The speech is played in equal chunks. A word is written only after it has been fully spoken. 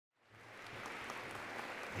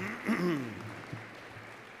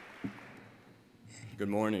Good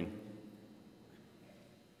morning.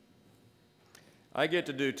 I get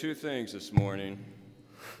to do two things this morning.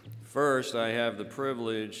 First, I have the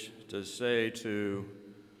privilege to say to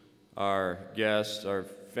our guests, our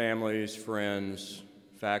families, friends,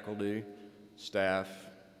 faculty, staff,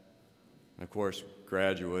 and of course,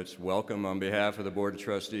 graduates, welcome on behalf of the Board of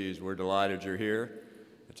Trustees. We're delighted you're here.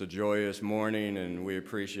 It's a joyous morning, and we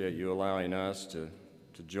appreciate you allowing us to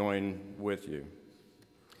join with you.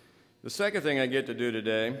 The second thing I get to do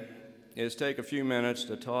today is take a few minutes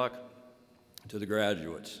to talk to the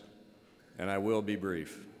graduates, and I will be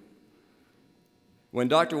brief. When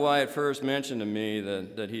Dr. Wyatt first mentioned to me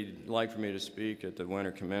that he'd like for me to speak at the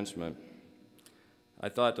winter commencement, I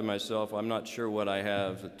thought to myself, I'm not sure what I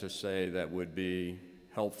have to say that would be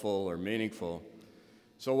helpful or meaningful.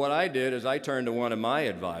 So what I did is I turned to one of my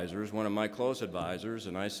advisors, one of my close advisors,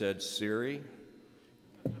 and I said, Siri,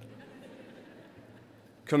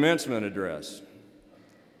 commencement address.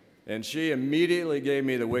 And she immediately gave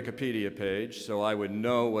me the Wikipedia page so I would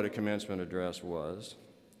know what a commencement address was,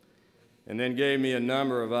 and then gave me a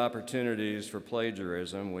number of opportunities for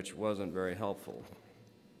plagiarism, which wasn't very helpful.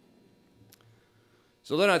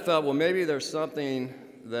 So then I thought, well, maybe there's something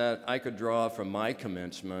that I could draw from my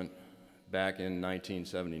commencement back in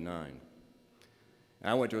 1979.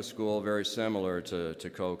 I went to a school very similar to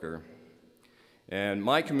Coker. And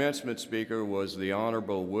my commencement speaker was the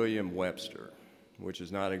Honorable William Webster, which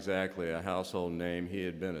is not exactly a household name. He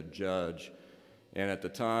had been a judge and at the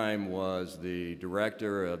time was the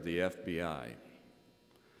director of the FBI.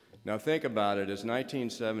 Now think about it, it's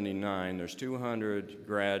 1979, there's 200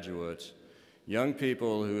 graduates, young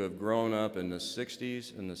people who have grown up in the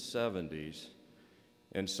 60s and the 70s,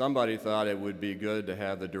 and somebody thought it would be good to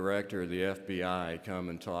have the director of the FBI come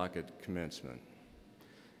and talk at commencement.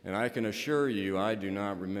 And I can assure you, I do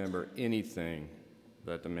not remember anything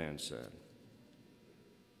that the man said.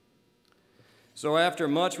 So after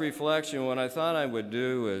much reflection, what I thought I would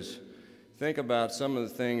do is think about some of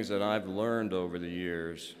the things that I've learned over the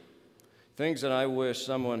years, things that I wish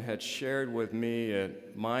someone had shared with me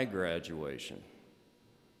at my graduation.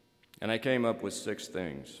 And I came up with 6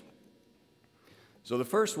 things. So the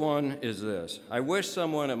first one is this. I wish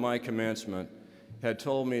someone at my commencement had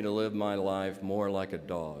told me to live my life more like a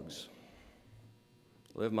dog's.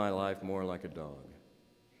 Live my life more like a dog.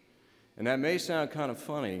 And that may sound kind of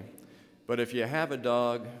funny, but if you have a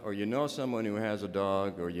dog, or you know someone who has a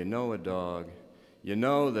dog, or you know a dog, you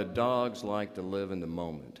know that dogs like to live in the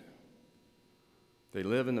moment. They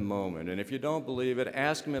live in the moment. And if you don't believe it,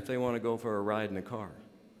 ask them if they want to go for a ride in the car.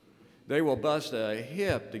 They will bust a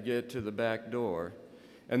hip to get to the back door,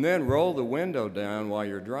 and then roll the window down while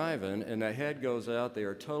you're driving, and the head goes out. They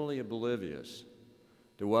are totally oblivious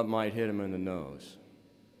to what might hit them in the nose.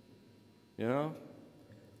 You know?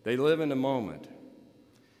 They live in the moment.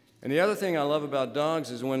 And the other thing I love about dogs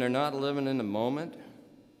is when they're not living in the moment,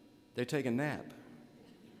 they take a nap.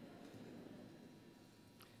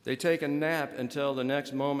 They take a nap until the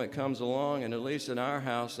next moment comes along, and at least in our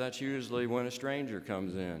house, that's usually when a stranger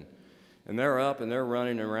comes in. And they're up and they're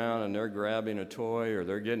running around and they're grabbing a toy or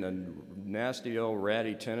they're getting a nasty old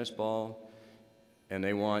ratty tennis ball and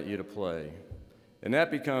they want you to play. And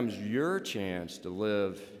that becomes your chance to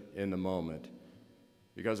live in the moment.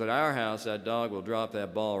 Because at our house, that dog will drop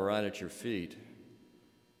that ball right at your feet.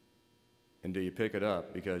 And do you pick it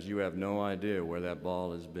up? Because you have no idea where that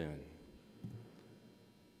ball has been.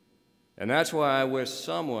 And that's why I wish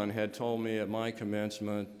someone had told me at my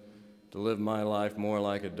commencement to live my life more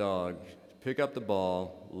like a dog, pick up the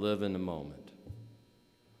ball, live in the moment.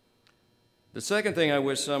 The second thing I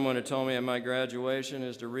wish someone had told me at my graduation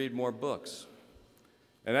is to read more books.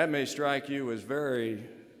 And that may strike you as very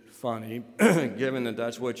funny, given that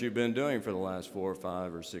that's what you've been doing for the last 4 or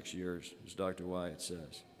 5 or 6 years, as Dr. Wyatt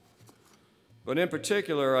says. But in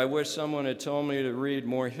particular, I wish someone had told me to read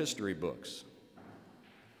more history books.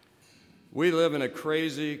 We live in a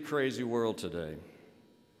crazy, crazy world today.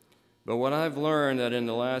 But what I've learned that in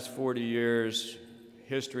the last 40 years,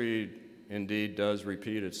 history indeed does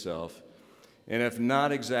repeat itself. And if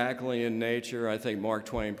not exactly in nature, I think Mark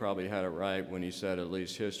Twain probably had it right when he said at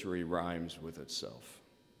least history rhymes with itself.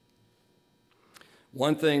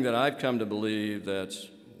 One thing that I've come to believe that's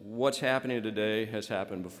what's happening today has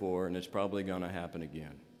happened before, and it's probably going to happen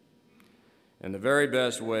again. And the very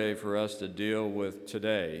best way for us to deal with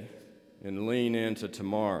today and lean into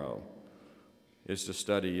tomorrow is to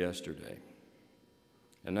study yesterday.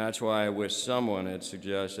 And that's why I wish someone had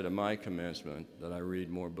suggested at my commencement that I read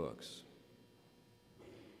more books.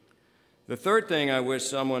 The third thing I wish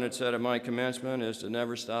someone had said at my commencement is to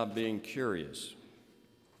never stop being curious.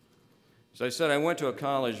 As I said, I went to a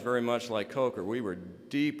college very much like Coker. We were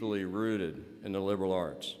deeply rooted in the liberal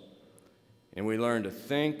arts. And we learned to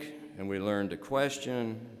think, and we learned to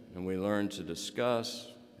question, and we learned to discuss,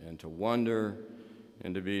 and to wonder,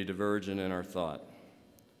 and to be divergent in our thought.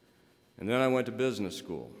 And then I went to business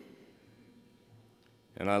school.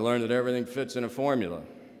 And I learned that everything fits in a formula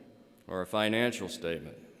or a financial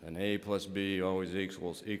statement. An A plus B always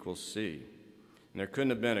equals C. And there couldn't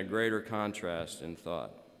have been a greater contrast in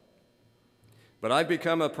thought. But I've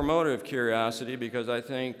become a promoter of curiosity because I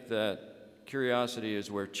think that curiosity is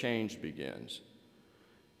where change begins.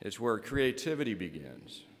 It's where creativity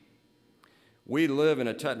begins. We live in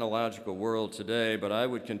a technological world today, but I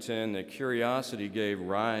would contend that curiosity gave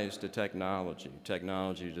rise to technology.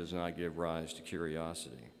 Technology does not give rise to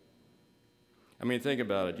curiosity. I mean, think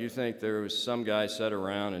about it. Do you think there was some guy sat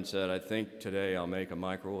around and said, I think today I'll make a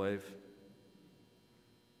microwave?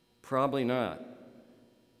 Probably not.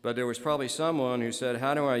 But there was probably someone who said,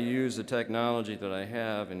 how do I use the technology that I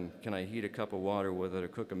have, and can I heat a cup of water with it or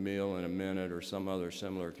cook a meal in a minute or some other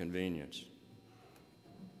similar convenience?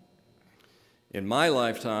 In my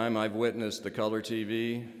lifetime, I've witnessed the color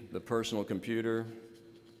TV, the personal computer,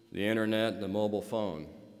 the internet, and the mobile phone.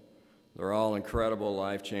 They're all incredible,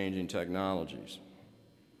 life-changing technologies.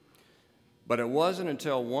 But it wasn't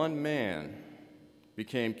until one man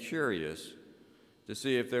became curious to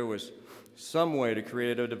see if there was some way to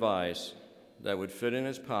create a device that would fit in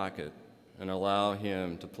his pocket and allow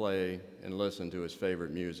him to play and listen to his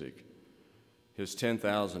favorite music, his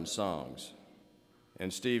 10,000 songs.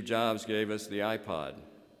 And Steve Jobs gave us the iPod.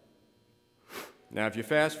 Now, if you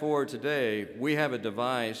fast forward today, we have a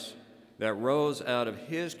device that rose out of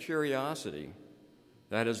his curiosity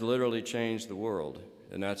that has literally changed the world,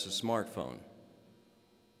 and that's a smartphone.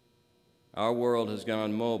 Our world has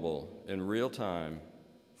gone mobile in real time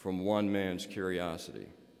from one man's curiosity.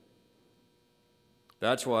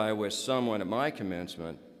 That's why I wish someone at my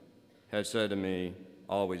commencement had said to me,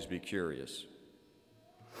 always be curious.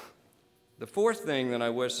 The fourth thing that I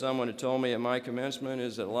wish someone had told me at my commencement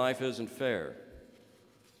is that life isn't fair,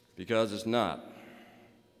 because it's not.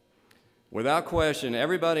 Without question,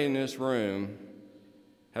 everybody in this room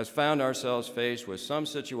has found ourselves faced with some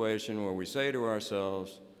situation where we say to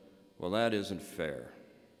ourselves, well, that isn't fair.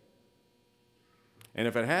 And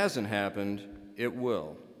if it hasn't happened, it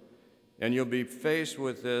will. And you'll be faced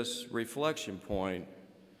with this reflection point.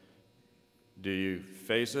 Do you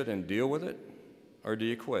face it and deal with it, or do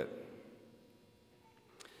you quit?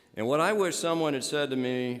 And what I wish someone had said to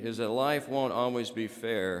me is that life won't always be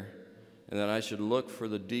fair, and that I should look for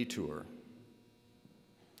the detour.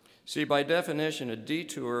 See, by definition, a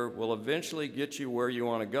detour will eventually get you where you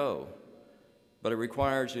want to go, but it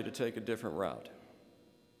requires you to take a different route.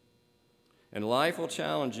 And life will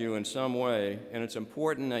challenge you in some way, and it's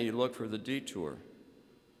important that you look for the detour.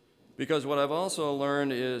 Because what I've also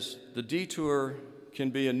learned is the detour can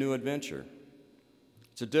be a new adventure.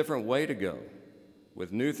 It's a different way to go,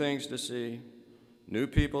 with new things to see, new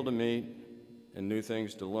people to meet, and new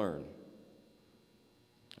things to learn.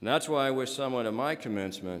 And that's why I wish someone at my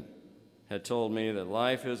commencement had told me that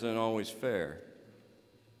life isn't always fair,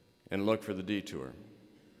 and look for the detour.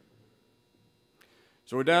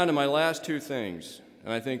 So we're down to my last two things,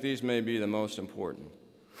 and I think these may be the most important.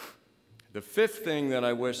 The fifth thing that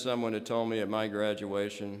I wish someone had told me at my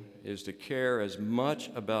graduation is to care as much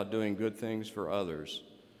about doing good things for others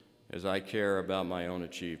as I care about my own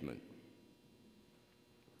achievement.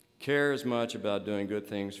 Care as much about doing good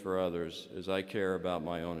things for others as I care about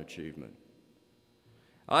my own achievement.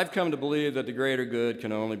 I've come to believe that the greater good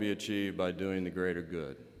can only be achieved by doing the greater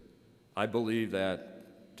good. I believe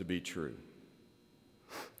that to be true.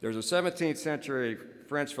 There's a 17th century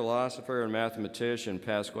French philosopher and mathematician,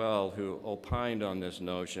 Pascal, who opined on this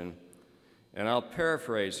notion, and I'll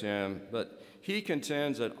paraphrase him, but he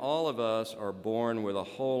contends that all of us are born with a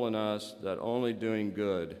hole in us that only doing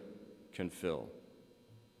good can fill.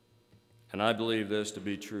 And I believe this to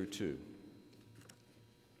be true too.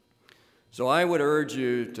 So I would urge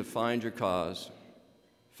you to find your cause,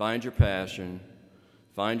 find your passion,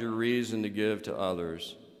 find your reason to give to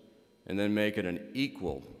others, and then make it an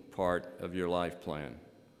equal part of your life plan.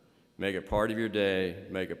 Make it part of your day,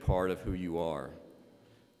 make it part of who you are.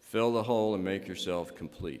 Fill the hole and make yourself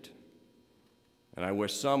complete. And I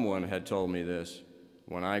wish someone had told me this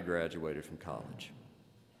when I graduated from college.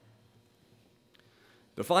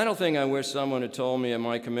 The final thing I wish someone had told me at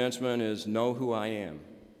my commencement is know who I am.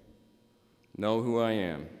 Know who I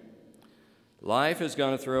am. Life is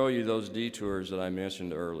going to throw you those detours that I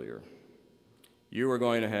mentioned earlier. You are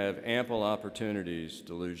going to have ample opportunities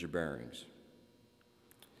to lose your bearings.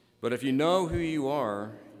 But if you know who you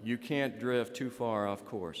are, you can't drift too far off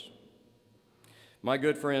course. My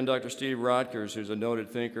good friend, Dr. Steve Rodgers, who's a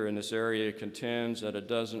noted thinker in this area, contends that it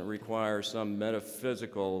doesn't require some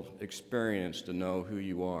metaphysical experience to know who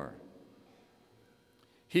you are.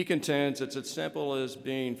 He contends it's as simple as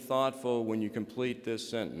being thoughtful when you complete this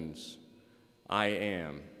sentence: I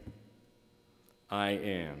am. I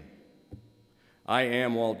am. I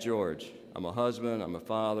am Walt George. I'm a husband, I'm a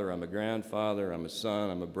father, I'm a grandfather, I'm a son,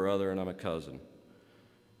 I'm a brother, and I'm a cousin.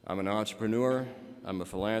 I'm an entrepreneur, I'm a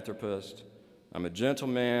philanthropist, I'm a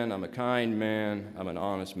gentleman, I'm a kind man, I'm an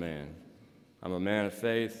honest man. I'm a man of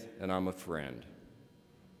faith, and I'm a friend.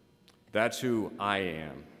 That's who I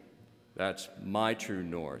am. That's my true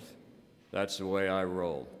north. That's the way I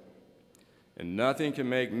roll. And nothing can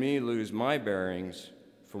make me lose my bearings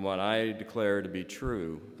from what I declare to be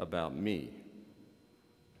true about me.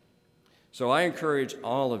 So I encourage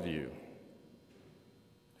all of you,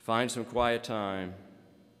 find some quiet time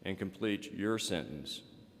and complete your sentence: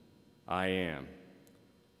 I am.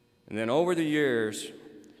 And then over the years,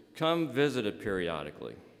 come visit it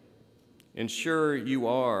periodically. Ensure you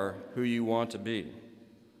are who you want to be.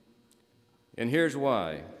 And here's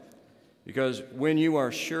why. Because when you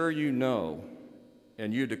are sure you know,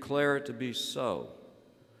 and you declare it to be so,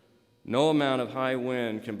 no amount of high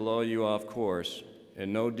wind can blow you off course,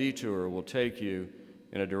 and no detour will take you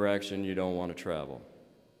in a direction you don't want to travel.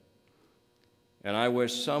 And I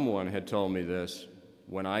wish someone had told me this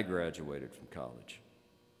when I graduated from college.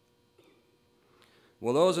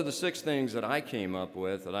 Well, those are the 6 things that I came up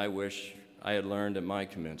with that I wish I had learned at my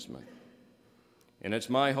commencement. And it's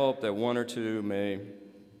my hope that 1 or 2 may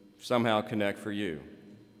somehow connect for you.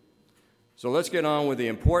 So let's get on with the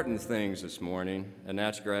important things this morning, and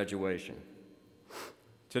that's graduation.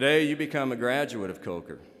 Today, you become a graduate of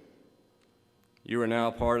Coker. You are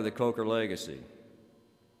now part of the Coker legacy.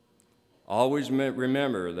 Always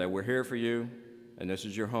remember that we're here for you, and this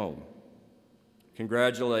is your home.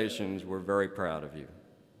 Congratulations, we're very proud of you.